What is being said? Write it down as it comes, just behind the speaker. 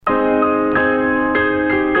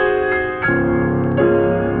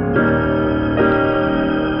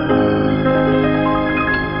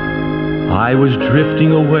I was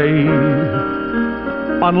drifting away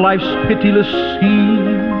on life's pitiless sea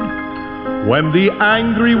when the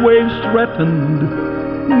angry waves threatened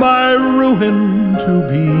my ruin to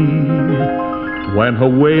be. When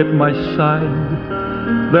away at my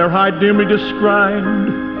side there I dimly descried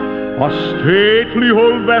a stately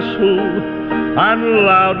old vessel, and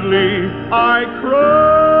loudly I cried,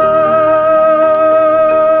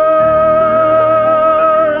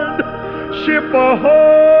 "Ship ahoy!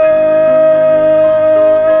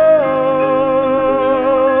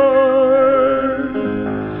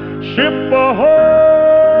 Ship ahoy!"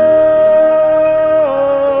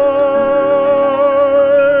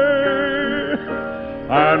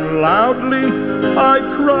 And loudly I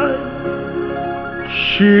cried,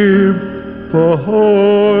 "Ship ahoy!"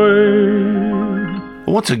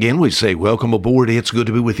 Once again, we say welcome aboard. It's good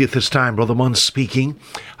to be with you at this time. Brother Munn speaking.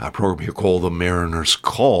 Our program here called The Mariner's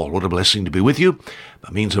Call. What a blessing to be with you.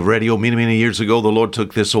 By means of radio, many years ago, the Lord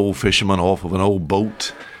took this old fisherman off of an old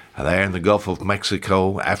boat there in the Gulf of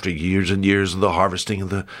Mexico after years and years of the harvesting of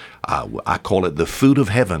the, I call it the food of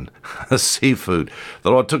heaven, seafood.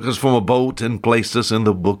 The Lord took us from a boat and placed us in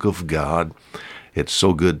the book of God. It's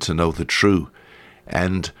so good to know the true.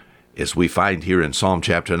 And as we find here in Psalm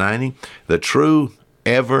chapter 90, the true,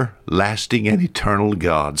 everlasting, and eternal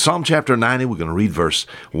God. Psalm chapter 90, we're going to read verse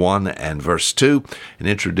 1 and verse 2 and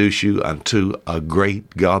introduce you unto a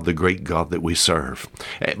great God, the great God that we serve.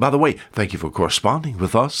 By the way, thank you for corresponding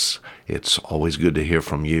with us. It's always good to hear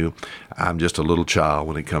from you. I'm just a little child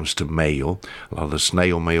when it comes to mail. A lot of the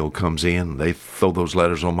snail mail comes in. They throw those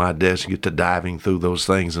letters on my desk. You get to diving through those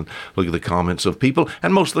things and look at the comments of people.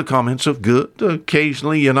 And most of the comments are good.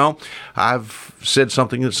 Occasionally, I've said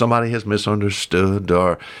something that somebody has misunderstood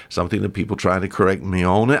or something that people try to correct me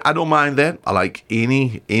on. I don't mind that. I like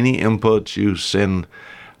any input you send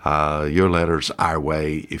your letters our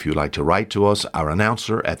way. If you'd like to write to us, our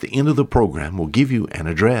announcer at the end of the program will give you an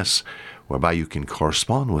address whereby you can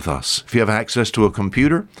correspond with us. If you have access to a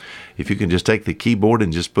computer, if you can just take the keyboard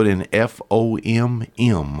and just put in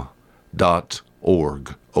FOMM.org.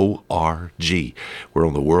 O-R-G. We're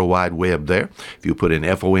on the World Wide Web there. If you put in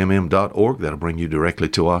FOMM.org, that'll bring you directly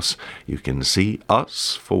to us. You can see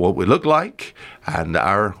us for what we look like and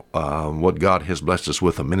our what God has blessed us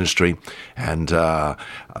with, a ministry. And the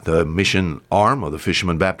mission arm of the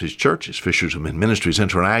Fisherman Baptist Church is Fisherman Ministries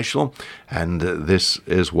International. And this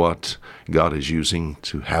is what God is using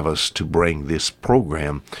to have us to bring this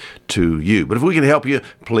program to you. But if we can help you,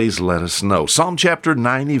 please let us know. Psalm chapter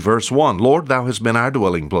 90, verse 1. Lord, thou hast been our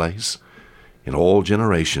dwelling place in all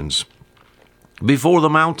generations. Before the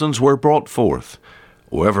mountains were brought forth,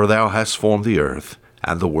 or ever thou hast formed the earth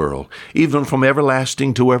and the world, even from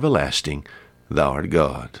everlasting to everlasting, thou art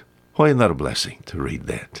God. Why, isn't that a blessing to read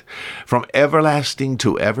that? From everlasting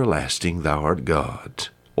to everlasting, thou art God.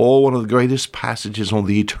 Oh, one of the greatest passages on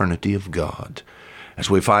the eternity of God.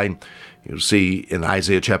 As we find, you'll see in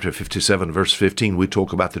Isaiah chapter 57, verse 15, we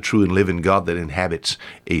talk about the true and living God that inhabits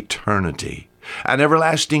eternity. An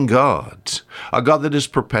everlasting God, a God that is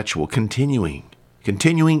perpetual, continuing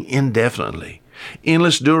indefinitely,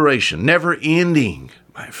 endless duration, never ending,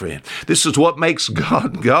 my friend. This is what makes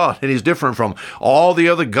God God, and He's different from all the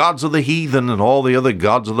other gods of the heathen and all the other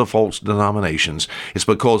gods of the false denominations. It's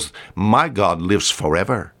because my God lives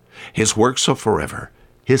forever. His works are forever.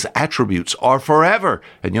 His attributes are forever.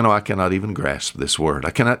 And I cannot even grasp this word.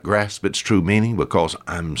 I cannot grasp its true meaning because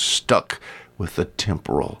I'm stuck with the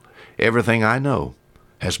temporal. Everything I know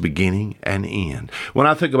has beginning and end. When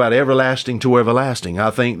I think about everlasting to everlasting, I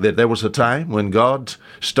think that there was a time when God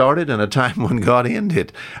started and a time when God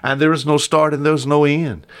ended. And there is no start and there's no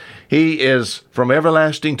end. He is from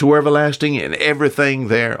everlasting to everlasting and everything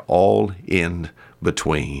there all in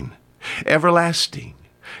between. Everlasting.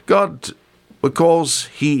 God, because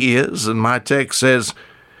He is, and my text says,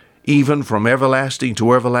 even from everlasting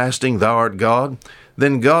to everlasting, thou art God,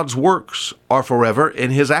 then God's works are forever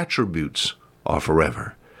and His attributes are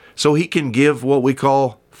forever. So He can give what we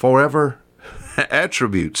call forever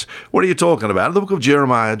attributes. What are you talking about? In the book of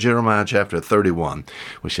Jeremiah chapter 31.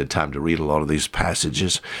 Wish I had time to read a lot of these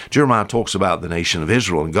passages. Jeremiah talks about the nation of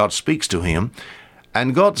Israel, and God speaks to him.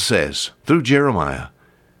 And God says, through Jeremiah,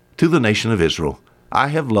 to the nation of Israel, I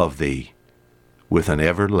have loved thee with an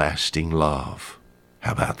everlasting love.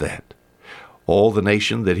 How about that? All the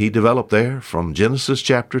nation that He developed there from Genesis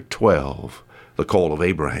chapter 12, the call of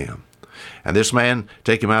Abraham. And this man,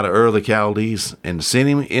 take him out of Ur of the Chaldees and send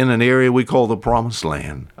him in an area we call the Promised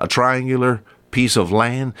Land, a triangular piece of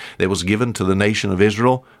land that was given to the nation of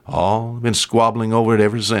Israel. All been squabbling over it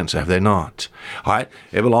ever since, have they not? All right,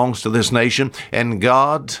 it belongs to this nation, and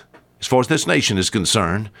God As far as this nation is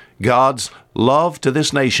concerned, God's love to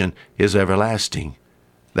this nation is everlasting.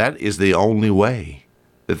 That is the only way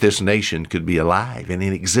that this nation could be alive and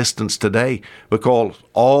in existence today, because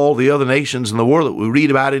all the other nations in the world that we read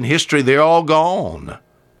about in history, they're all gone.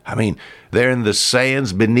 I mean, they're in the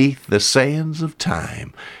sands, beneath the sands of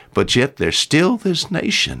time. But yet there's still this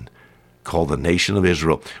nation called the nation of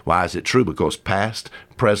Israel. Why is it true? Because past,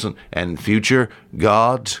 present, and future,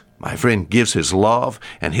 God, my friend, gives his love,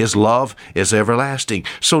 and his love is everlasting.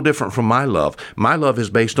 So different from my love. My love is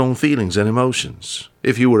based on feelings and emotions.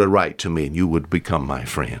 If you were to write to me, and you would become my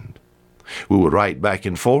friend. We would write back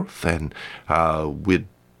and forth, and we'd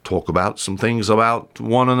talk about some things about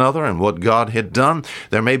one another and what God had done.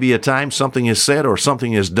 There may be a time something is said or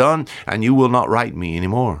something is done, and you will not write me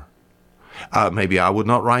anymore. Maybe I would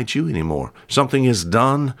not write you anymore. Something is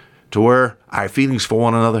done to where our feelings for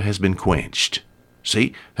one another has been quenched.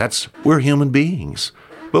 See, we're human beings.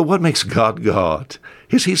 But what makes God God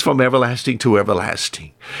is he's from everlasting to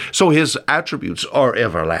everlasting. So his attributes are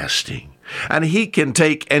everlasting. And he can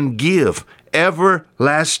take and give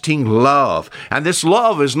everlasting love. And this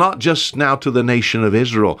love is not just now to the nation of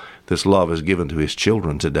Israel. This love is given to his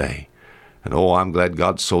children today. And oh, I'm glad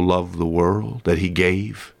God so loved the world that he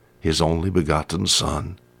gave his only begotten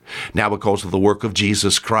Son. Now, because of the work of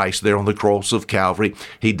Jesus Christ there on the cross of Calvary,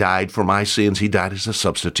 he died for my sins. He died as a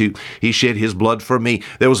substitute. He shed his blood for me.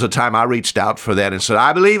 There was a time I reached out for that and said,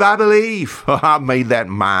 I believe. I made that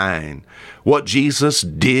mine. What Jesus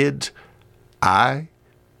did, I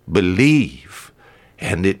believe.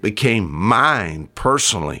 And it became mine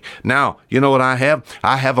personally. Now, you know what I have?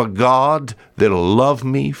 I have a God that'll love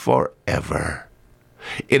me forever.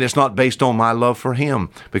 It is not based on my love for him,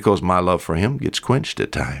 because my love for him gets quenched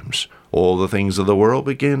at times. All the things of the world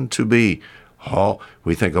begin to be,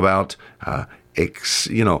 we think about,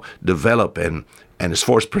 develop. And as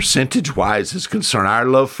far as percentage-wise is concerned, our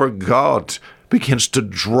love for God begins to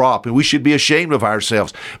drop, and we should be ashamed of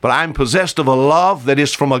ourselves. But I'm possessed of a love that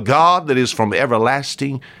is from a God that is from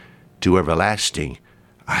everlasting to everlasting.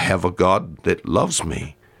 I have a God that loves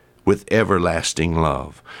me with everlasting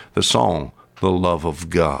love. The song, The Love of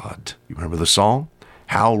God. You remember the song?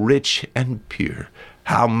 How rich and pure,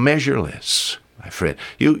 how measureless. My friend,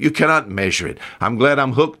 you cannot measure it. I'm glad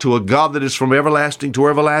I'm hooked to a God that is from everlasting to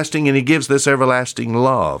everlasting, and he gives this everlasting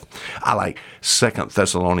love. I like 2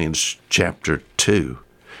 Thessalonians chapter 2.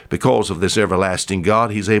 Because of this everlasting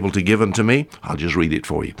God he's able to give unto me, I'll just read it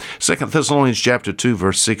for you. 2 Thessalonians chapter 2,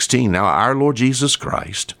 verse 16. Now our Lord Jesus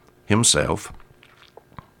Christ himself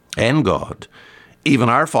and God, even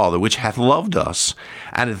our Father, which hath loved us,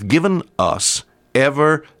 and hath given us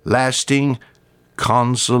everlasting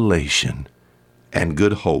consolation and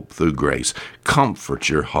good hope through grace. Comfort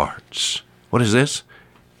your hearts. What is this?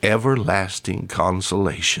 Everlasting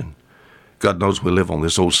consolation. God knows we live on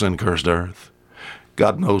this old sin-cursed earth.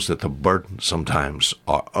 God knows that the burdens sometimes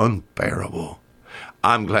are unbearable.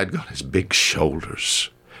 I'm glad God has big shoulders.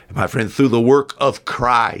 And my friend, through the work of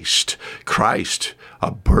Christ,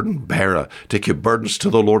 a burden bearer, take your burdens to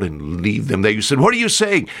the Lord and leave them there. You said, what are you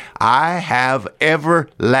saying? I have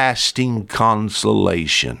everlasting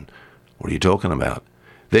consolation. What are you talking about?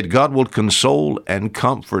 That God will console and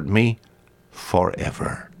comfort me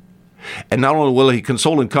forever. And not only will he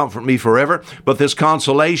console and comfort me forever, but this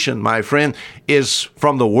consolation, my friend, is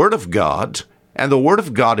from the Word of God, and the Word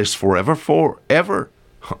of God is forever.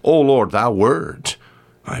 O Lord, thy Word,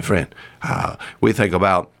 my friend. We think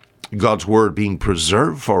about God's Word being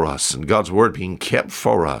preserved for us and God's Word being kept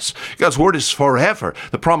for us. God's Word is forever.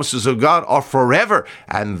 The promises of God are forever.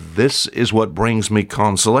 And this is what brings me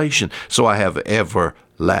consolation. So I have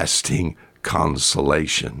everlasting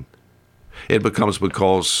consolation. It becomes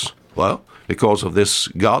because of this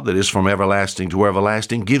God that is from everlasting to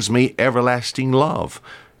everlasting gives me everlasting love,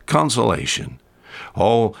 consolation.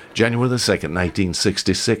 January the 2nd,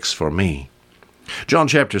 1966 for me. John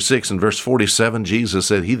chapter 6 and verse 47, Jesus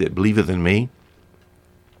said, he that believeth in me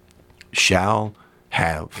shall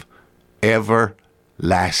have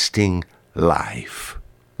everlasting life.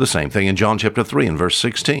 The same thing in John chapter 3 and verse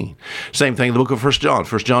 16. Same thing in the book of 1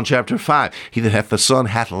 John chapter 5. He that hath the Son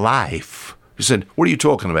hath life. He said, what are you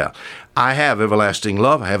talking about? I have everlasting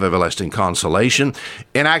love. I have everlasting consolation.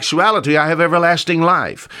 In actuality, I have everlasting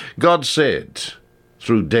life. God said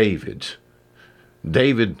through David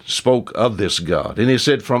spoke of this God, and he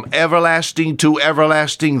said, from everlasting to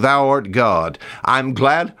everlasting, thou art God. I'm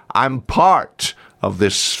glad I'm part of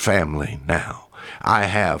this family now. I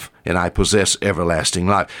have and I possess everlasting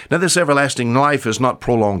life. Now, this everlasting life is not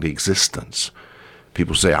prolonged existence.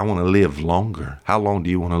 People say, I want to live longer. How long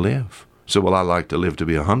do you want to live? I say, well, I like to live to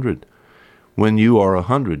be 100. when you are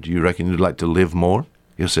 100, do you reckon you'd like to live more?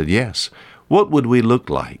 You said, yes. What would we look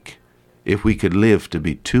like if we could live to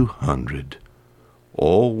be 200?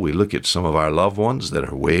 Oh, we look at some of our loved ones that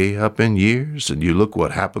are way up in years, and you look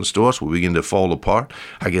what happens to us. We begin to fall apart.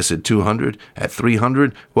 I guess at 200, at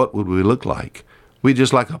 300, what would we look like? We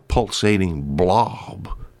just like a pulsating blob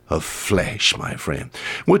of flesh, my friend.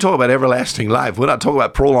 When we talk about everlasting life, we're not talking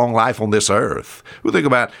about prolonged life on this earth. We think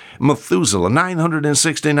about Methuselah,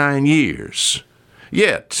 969 years.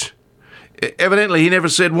 Yet, evidently, he never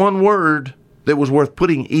said one word that was worth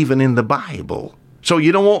putting even in the Bible. So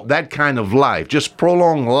you don't want that kind of life, just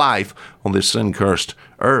prolonged life on this sin-cursed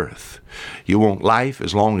earth. You want life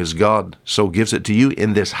as long as God so gives it to you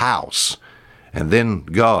in this house. And then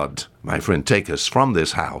God, my friend, take us from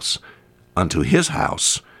this house unto his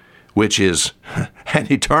house, which is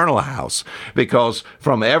an eternal house. Because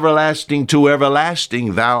from everlasting to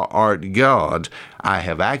everlasting thou art God. I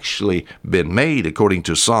have actually been made, according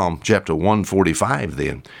to Psalm chapter 145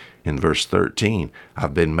 then, in verse 13,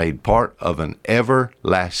 I've been made part of an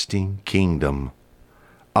everlasting kingdom.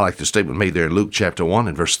 I like the statement made there in Luke chapter 1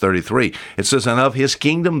 and verse 33. It says, and of his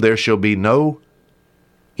kingdom there shall be no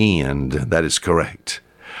end. That is correct.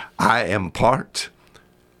 I am part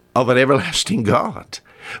of an everlasting God.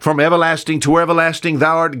 From everlasting to everlasting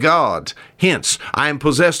thou art God. Hence, I am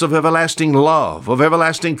possessed of everlasting love, of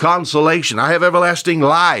everlasting consolation. I have everlasting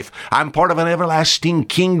life. I'm part of an everlasting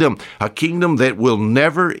kingdom, a kingdom that will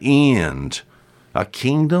never end. A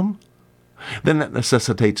kingdom? Then that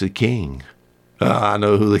necessitates a king. I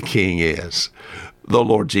know who the king is. The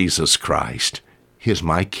Lord Jesus Christ. He is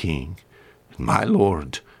my King, my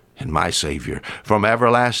Lord, and my Savior. From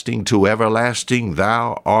everlasting to everlasting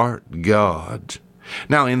thou art God.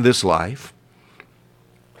 Now, in this life,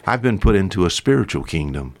 I've been put into a spiritual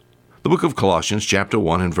kingdom. The book of Colossians, chapter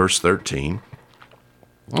 1 and verse 13,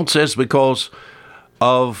 it says, because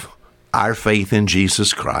of our faith in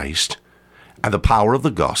Jesus Christ and the power of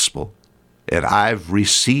the gospel, and I've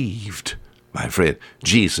received, my friend,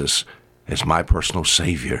 Jesus as my personal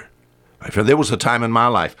Savior. My friend, there was a time in my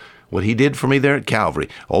life, what he did for me there at Calvary,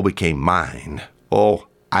 all became mine. Oh,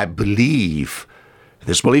 I believe.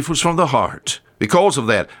 This belief was from the heart. Because of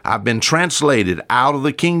that, I've been translated out of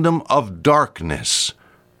the kingdom of darkness.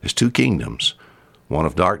 There's two kingdoms, one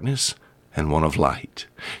of darkness and one of light.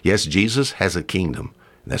 Yes, Jesus has a kingdom.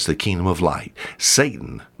 That's the kingdom of light.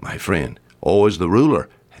 Satan, my friend, is the ruler,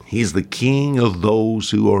 and he's the king of those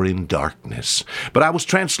who are in darkness. But I was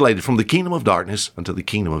translated from the kingdom of darkness unto the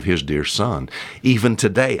kingdom of his dear Son. Even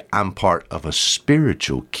today, I'm part of a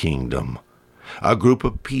spiritual kingdom, a group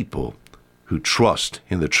of people who trust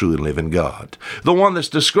in the true and living God. The one that's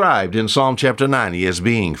described in Psalm chapter 90 as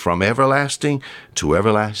being from everlasting to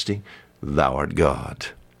everlasting, thou art God.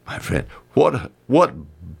 My friend,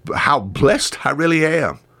 how blessed I really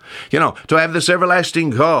am. To have this everlasting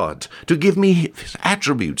God, to give me his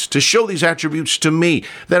attributes, to show these attributes to me,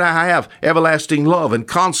 that I have everlasting love and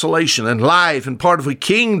consolation and life and part of a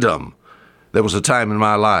kingdom. There was a time in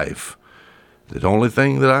my life, the only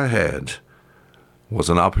thing that I had was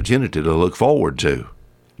an opportunity to look forward to.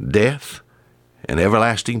 Death and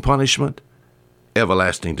everlasting punishment,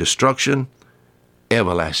 everlasting destruction,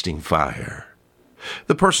 everlasting fire.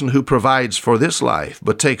 The person who provides for this life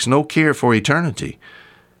but takes no care for eternity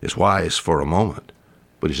is wise for a moment,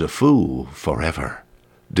 but is a fool forever.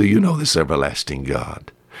 Do you know this everlasting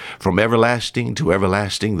God? From everlasting to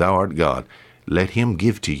everlasting thou art God. Let him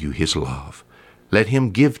give to you his love. Let him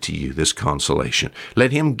give to you this consolation.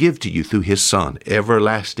 Let him give to you through his Son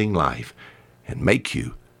everlasting life and make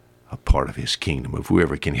you a part of his kingdom. If we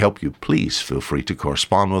ever can help you, please feel free to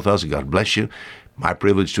correspond with us. God bless you. My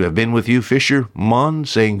privilege to have been with you. Fisher Munn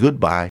saying goodbye.